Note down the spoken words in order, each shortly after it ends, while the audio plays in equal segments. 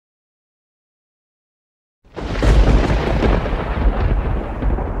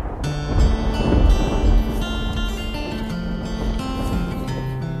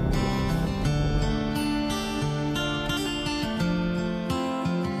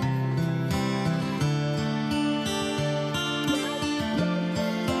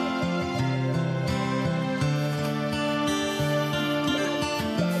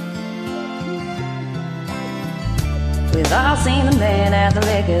We've all seen the man at the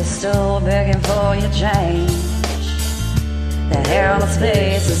liquor store begging for your change. The hair on his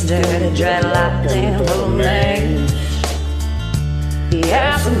face is dirty, dreadlocked and full of mange. He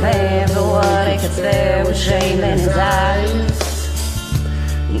asked the man for what he could spare with shame in his eyes.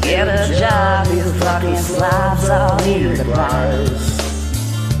 Get a job, you fucking slobs, all he replies.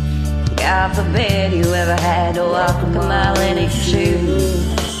 God forbid you ever had to walk a mile in his shoes,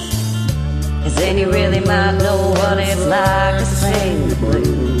 'cause then you really might know what it's like to sing the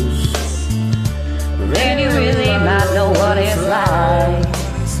blues. Then you really might know what it's like.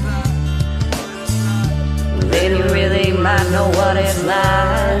 Then you really might know what it's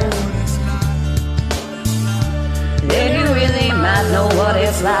like. Then you really might know what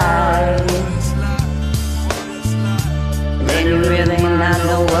it's like. Then you really might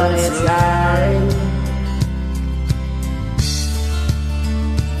know what it's like.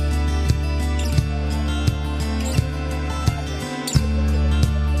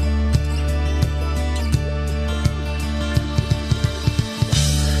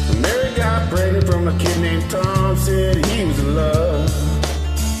 Mary got pregnant from a kid named Tom, said he was in love.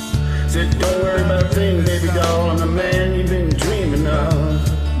 Said, don't worry about a thing, baby doll, I'm the man you've been dreaming of.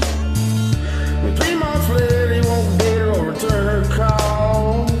 When 3 months later, he won't date her or return her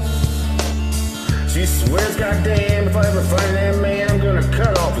calls. She swears, goddamn, if I ever find that man, I'm gonna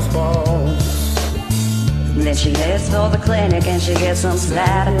cut off his balls. And then she heads for the clinic and she gets some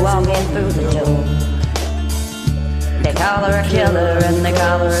static walking through the door. They call her a killer and they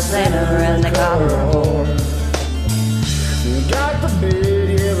call her a sinner and they call her a whore. God forbid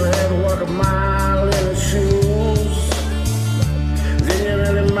you ever have to walk a mile in her shoes. Then you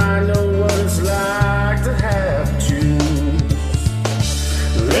really might know what it's like to have to choose.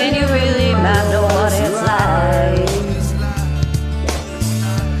 Then you really might know what it's like.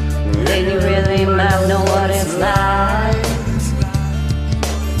 Then you really might know what it's like.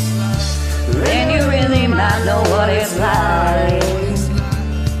 Then you really might know what it's like.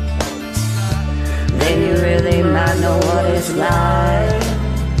 Then you really might know what it's like.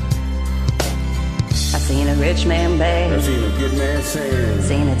 I've seen a rich man beg, I've seen a good man sing,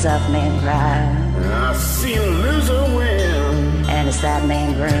 seen a tough man cry, and I've seen a loser win, and a sad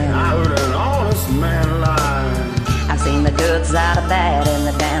man grin. I heard an honest man lie. I've seen the good side of bad and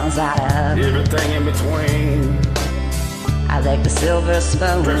the downside of everything in between. I licked the silver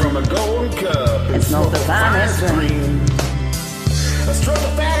spoon, Drink from a golden cup and smoked the finest dream. I struck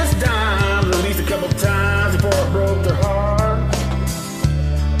the fattest dime at least a couple times before I broke their heart.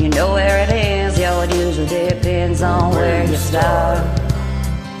 You know where it is, yo, it usually depends on where you start.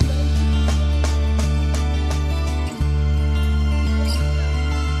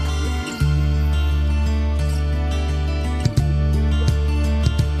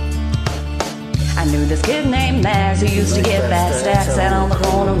 I knew this kid named Max who used to get fat stacks out on the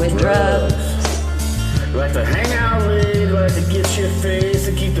corner with drugs. Like to hang out late, like to get your face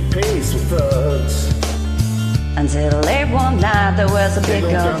and keep the pace with thugs. Until late one night there was a big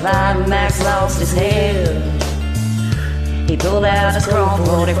gunfight and Max lost his head. He pulled out his chrome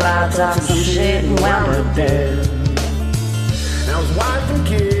 45, talked some shit and wound up dead. Now his wife and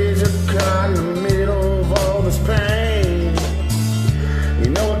kids are caught in the middle of all this pain. You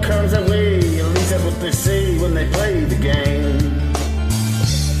know it comes that way, at least that's what they say when they play the game.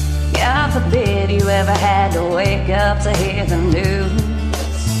 God forbid you ever had to wake up to hear the news,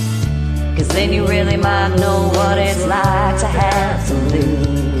 'cause then you really might know what it's like to have to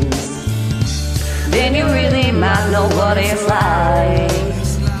lose. Then you really might know what it's like.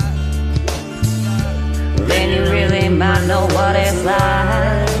 Then you really might know what it's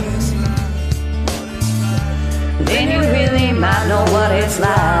like. Then you really might know what it's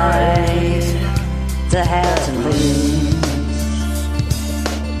like to have to lose.